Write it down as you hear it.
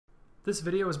This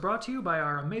video is brought to you by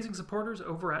our amazing supporters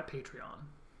over at Patreon.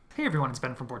 Hey everyone, it's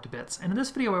Ben from Board to Bits, and in this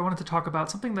video I wanted to talk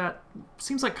about something that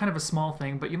seems like kind of a small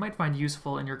thing, but you might find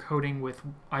useful in your coding with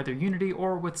either Unity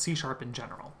or with C# in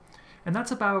general. And that's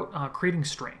about creating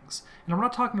strings. And I'm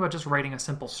not talking about just writing a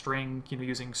simple string,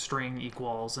 using string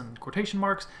equals and quotation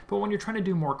marks, but when you're trying to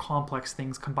do more complex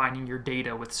things, combining your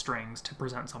data with strings to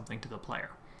present something to the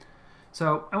player.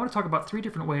 So I want to talk about 3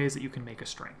 different ways that you can make a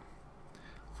string.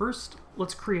 First,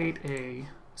 let's create a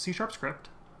C# script.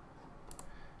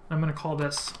 I'm going to call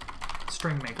this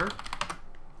string maker.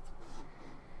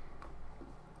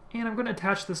 And I'm going to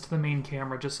attach this to the main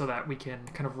camera just so that we can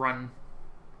kind of run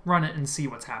it and see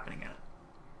what's happening in it.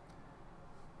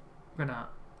 I'm going to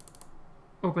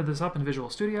open this up in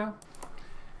Visual Studio.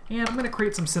 And I'm going to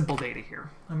create some simple data here.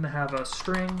 I'm going to have a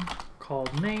string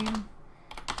called name.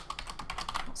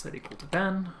 I'll set equal to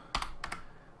Ben.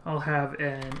 I'll have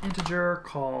an integer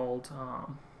called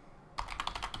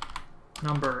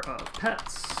number of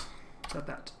pets. Set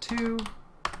that to 2.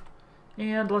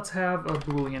 And let's have a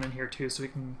Boolean in here too so we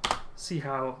can see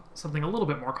how something a little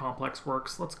bit more complex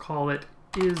works. Let's call it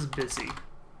is busy.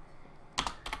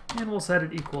 And we'll set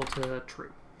it equal to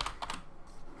true.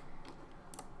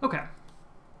 Okay.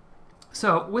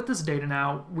 So with this data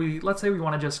now, let's say we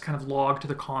want to just kind of log to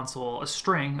the console a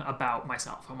string about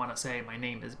myself. I want to say my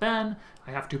name is Ben,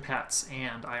 I have 2 pets,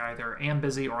 and I either am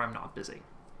busy or I'm not busy.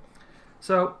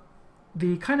 So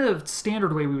the kind of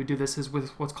standard way we would do this is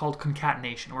with what's called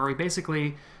concatenation, where we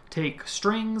basically take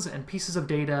strings and pieces of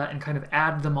data and kind of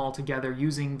add them all together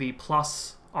using the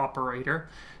plus operator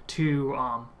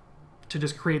to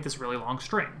just create this really long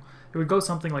string. It would go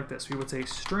something like this. We would say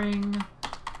string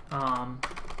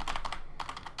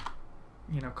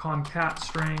concat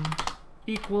string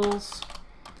equals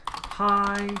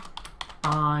hi,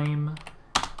 I'm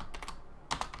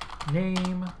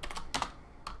name,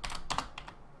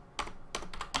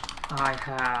 I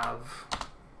have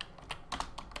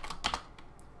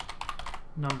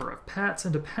number of pets,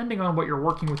 and depending on what you're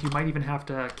working with, you might even have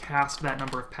to cast that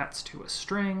number of pets to a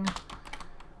string.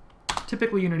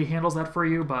 Typically Unity handles that for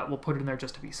you, but we'll put it in there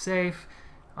just to be safe.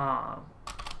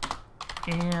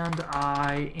 And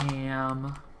I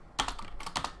am,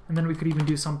 and then we could even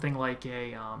do something like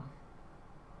a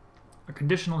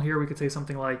conditional here. We could say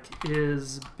something like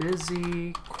is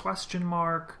busy question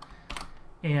mark,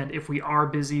 and if we are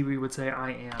busy we would say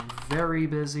I am very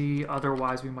busy,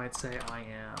 otherwise we might say I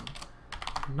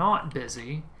am not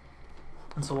busy.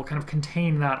 And so we'll kind of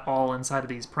contain that all inside of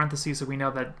these parentheses so we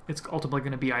know that it's ultimately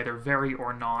going to be either very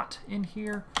or not in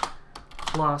here,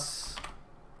 plus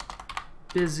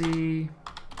busy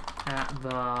at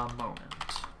the moment.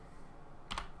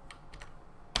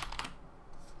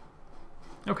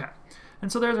 Okay,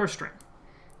 and so there's our string.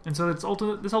 And so this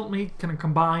ultimately kind of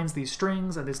combines these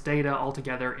strings and this data all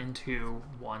together into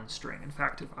one string. In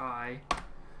fact, if I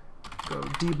go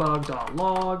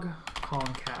debug.log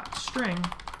concat string,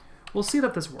 we'll see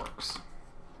that this works.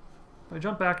 If I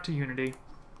jump back to Unity,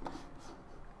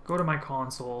 go to my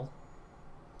console,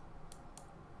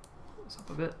 close up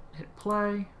a bit, hit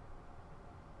play,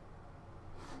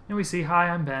 and we see, hi,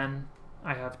 I'm Ben,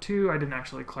 I have 2, I didn't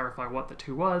actually clarify what the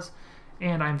 2 was,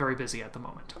 and I'm very busy at the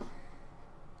moment.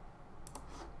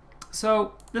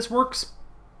 So this works,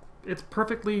 it's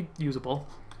perfectly usable.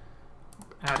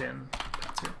 Add in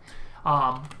pets here.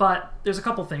 But there's a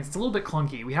couple things. It's a little bit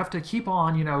clunky. We have to keep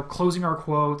on, closing our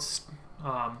quotes,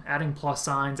 adding plus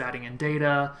signs, adding in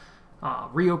data,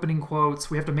 reopening quotes.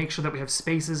 We have to make sure that we have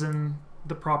spaces in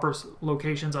the proper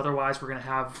locations, otherwise we're going to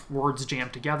have words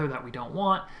jammed together that we don't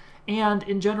want. And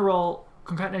in general,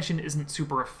 concatenation isn't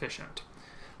super efficient.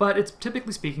 But it's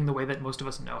typically speaking the way that most of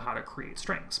us know how to create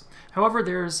strings. However,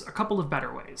 there's a couple of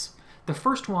better ways. The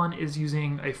first one is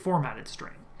using a formatted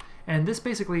string. And this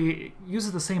basically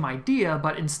uses the same idea,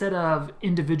 but instead of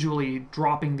individually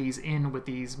dropping these in with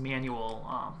these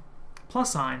manual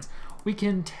plus signs, we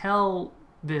can tell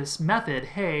this method,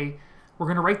 hey, we're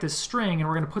going to write this string and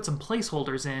we're going to put some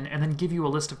placeholders in and then give you a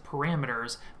list of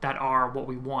parameters that are what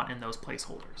we want in those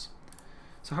placeholders.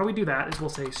 So how we do that is we'll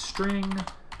say string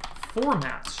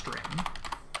format string.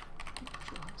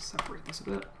 I'll separate this a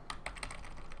bit.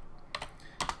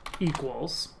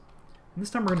 Equals. And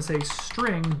this time we're going to say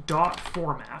string dot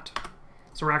format.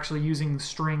 So we're actually using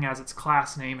string as its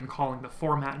class name and calling the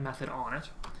format method on it.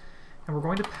 And we're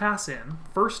going to pass in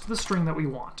first the string that we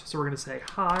want. So we're going to say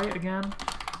hi again,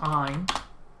 I'm.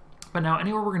 But now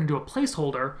anywhere we're going to do a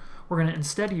placeholder, we're going to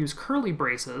instead use curly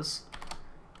braces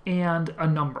and a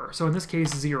number. So in this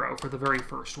case, 0 for the very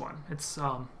first one. It's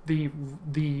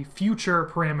the future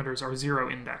parameters are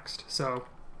 0 indexed. So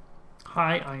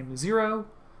hi, I'm 0,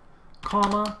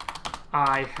 comma,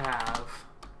 I have,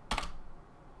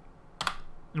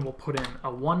 and we'll put in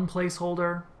a 1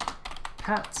 placeholder,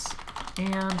 pets,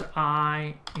 and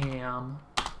I am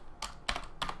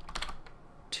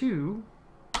too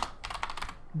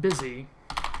busy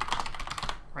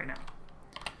right now.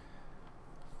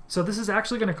 So this is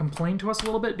actually going to complain to us a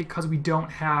little bit because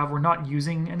we're not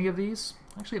using any of these.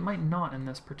 Actually, it might not in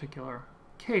this particular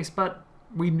case, but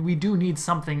we do need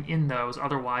something in those,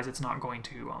 otherwise it's not going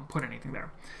to put anything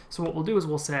there. So what we'll do is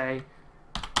we'll say,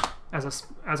 as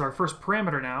our first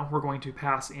parameter now, we're going to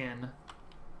pass in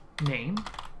name.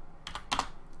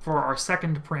 For our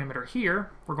second parameter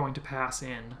here, we're going to pass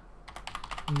in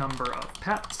number of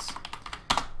pets.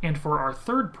 And for our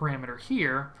third parameter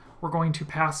here, we're going to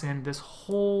pass in this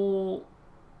whole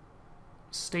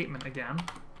statement again.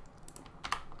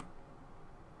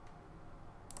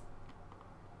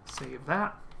 Save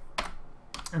that.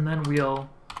 And then we'll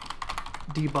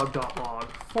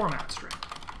debug.log format string.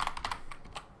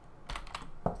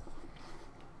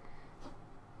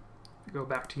 Go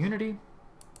back to Unity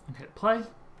and hit play.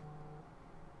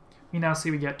 You now see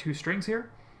we get 2 strings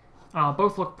here.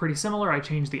 Both look pretty similar. I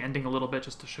changed the ending a little bit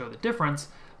just to show the difference.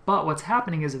 But what's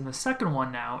happening is in the second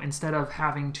one now, instead of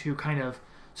having to kind of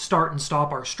start and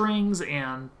stop our strings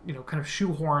and kind of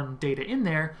shoehorn data in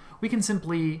there, we can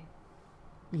simply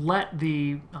let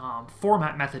the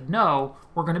format method know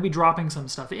we're going to be dropping some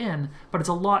stuff in, but it's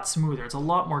a lot smoother. It's a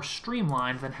lot more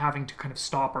streamlined than having to kind of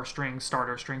stop our strings, start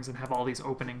our strings, and have all these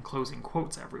opening, closing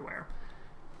quotes everywhere.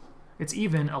 It's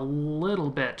even a little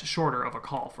bit shorter of a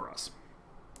call for us.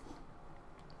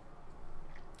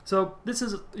 So this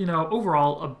is,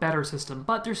 overall a better system,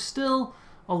 but there's still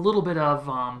a little bit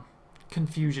of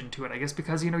confusion to it, I guess,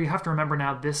 because, you have to remember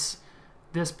now this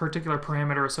particular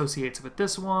parameter associates with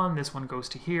this one goes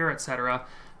to here, etc.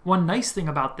 One nice thing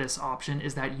about this option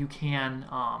is that you can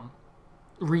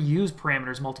reuse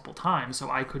parameters multiple times,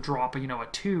 so I could drop a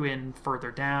 2 in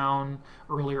further down,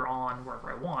 earlier on,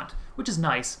 wherever I want, which is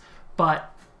nice,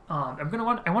 but I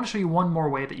want to show you one more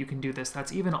way that you can do this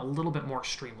that's even a little bit more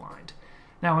streamlined.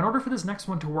 Now, in order for this next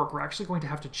one to work, we're actually going to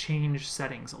have to change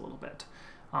settings a little bit.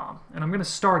 And I'm going to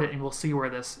start it, and we'll see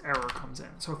where this error comes in.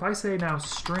 So if I say now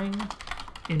string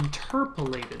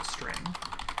interpolated string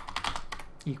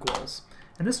equals,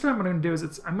 and this time what I'm going to do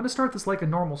is I'm going to start this like a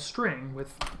normal string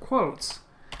with quotes,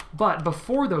 but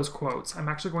before those quotes, I'm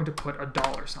actually going to put a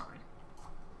 $.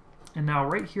 And now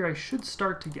right here, I should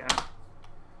start to get,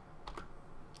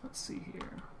 let's see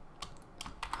here,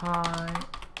 hi,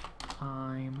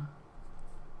 I'm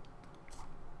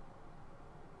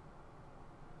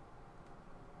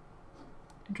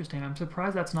interesting. I'm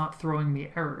surprised that's not throwing me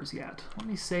errors yet. Let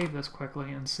me save this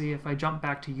quickly and see if I jump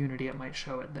back to Unity, it might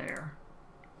show it there.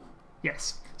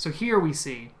 Yes. So here we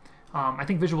see, I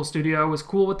think Visual Studio was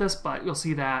cool with this, but you'll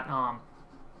see that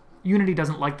Unity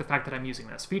doesn't like the fact that I'm using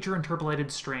this. Feature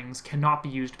interpolated strings cannot be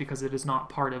used because it is not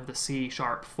part of the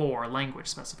C#4 language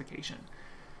specification.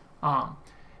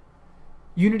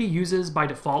 Unity uses by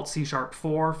default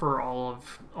C#4 for all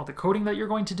the coding that you're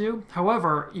going to do.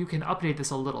 However, you can update this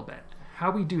a little bit. How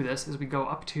we do this is we go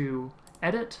up to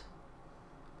Edit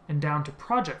and down to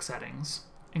Project Settings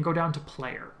and go down to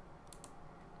Player.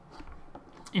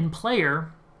 In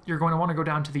Player, you're going to want to go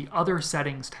down to the Other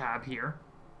Settings tab here.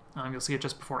 You'll see it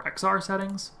just before XR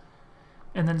Settings.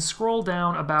 And then scroll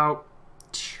down about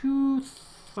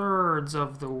 2/3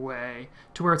 of the way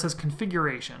to where it says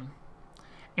Configuration.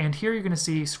 And here you're going to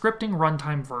see Scripting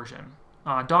Runtime Version,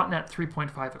 .NET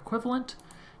 3.5 equivalent.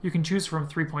 You can choose from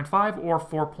 3.5 or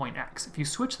 4.x. If you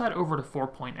switch that over to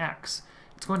 4.x,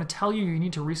 it's going to tell you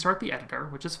need to restart the editor,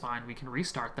 which is fine. We can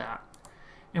restart that.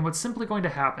 And what's simply going to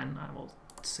happen, I will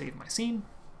save my scene,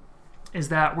 is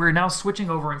that we're now switching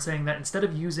over and saying that instead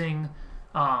of using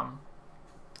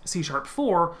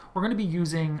C#4, we're going to be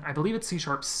using, I believe it's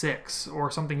C#6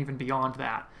 or something even beyond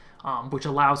that, which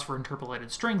allows for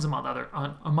interpolated strings among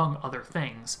other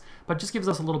things, but just gives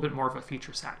us a little bit more of a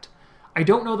feature set. I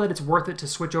don't know that it's worth it to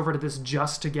switch over to this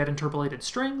just to get interpolated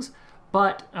strings,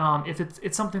 but if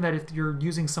it's something that if you're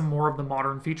using some more of the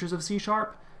modern features of C#,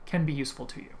 can be useful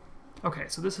to you. Okay,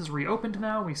 so this is reopened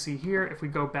now. We see here, if we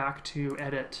go back to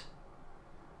Edit,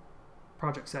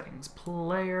 Project Settings,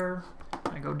 Player,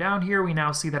 I go down here, we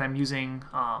now see that I'm using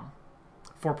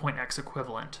 4.x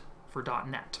equivalent for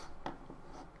 .NET.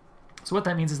 So what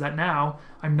that means is that now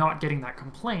I'm not getting that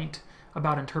complaint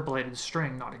about interpolated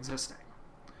string not existing.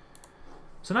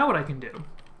 So now what I can do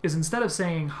is instead of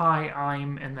saying hi,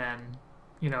 I'm, and then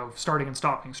starting and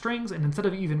stopping strings, and instead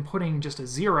of even putting just a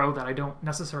 0 that I don't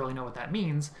necessarily know what that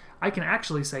means, I can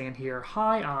actually say in here,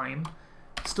 hi, I'm,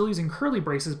 Still using curly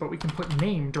braces, but we can put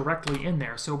name directly in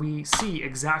there so we see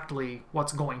exactly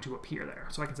what's going to appear there.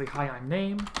 So I can say, hi, I'm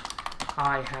name.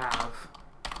 I have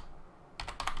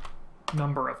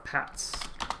number of pets,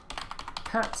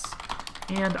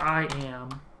 and I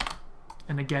am,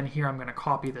 and again here I'm going to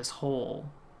copy this whole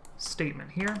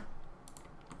statement here.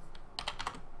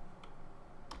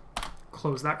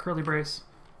 Close that curly brace.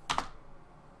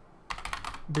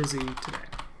 Busy today.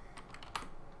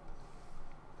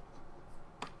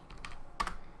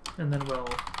 And then we'll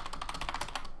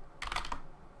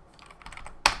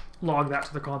log that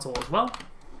to the console as well.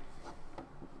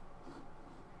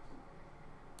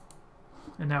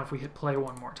 And now if we hit play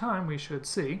one more time, we should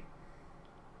see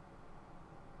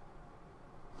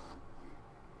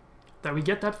that we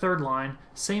get that third line,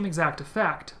 same exact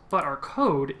effect, but our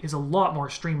code is a lot more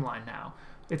streamlined now.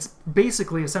 It's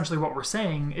basically essentially what we're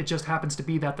saying, it just happens to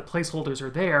be that the placeholders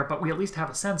are there, but we at least have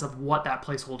a sense of what that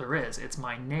placeholder is. It's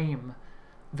my name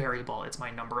variable, it's my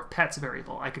number of pets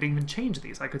variable. I could even change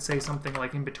these. I could say something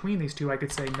like in between these two, I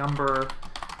could say number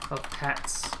of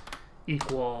pets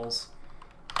equals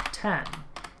 10,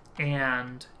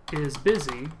 and is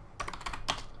busy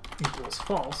equals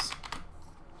false.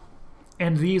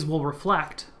 And these will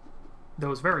reflect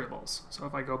those variables. So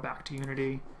if I go back to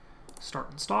Unity,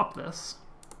 start and stop this,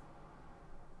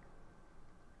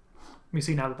 we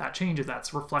see now that that changes,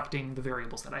 that's reflecting the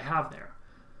variables that I have there.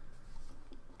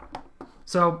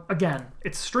 So again,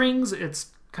 it's strings,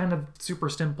 it's kind of super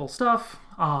simple stuff,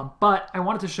 but I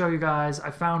wanted to show you guys,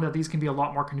 I found that these can be a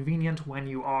lot more convenient when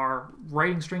you are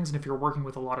writing strings, and if you're working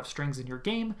with a lot of strings in your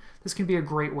game, this can be a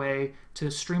great way to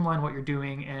streamline what you're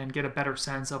doing and get a better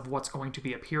sense of what's going to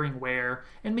be appearing where,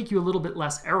 and make you a little bit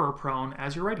less error prone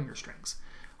as you're writing your strings.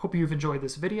 Hope you've enjoyed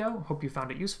this video, hope you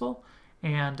found it useful,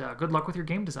 and good luck with your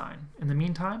game design. In the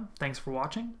meantime, thanks for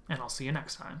watching, and I'll see you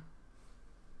next time.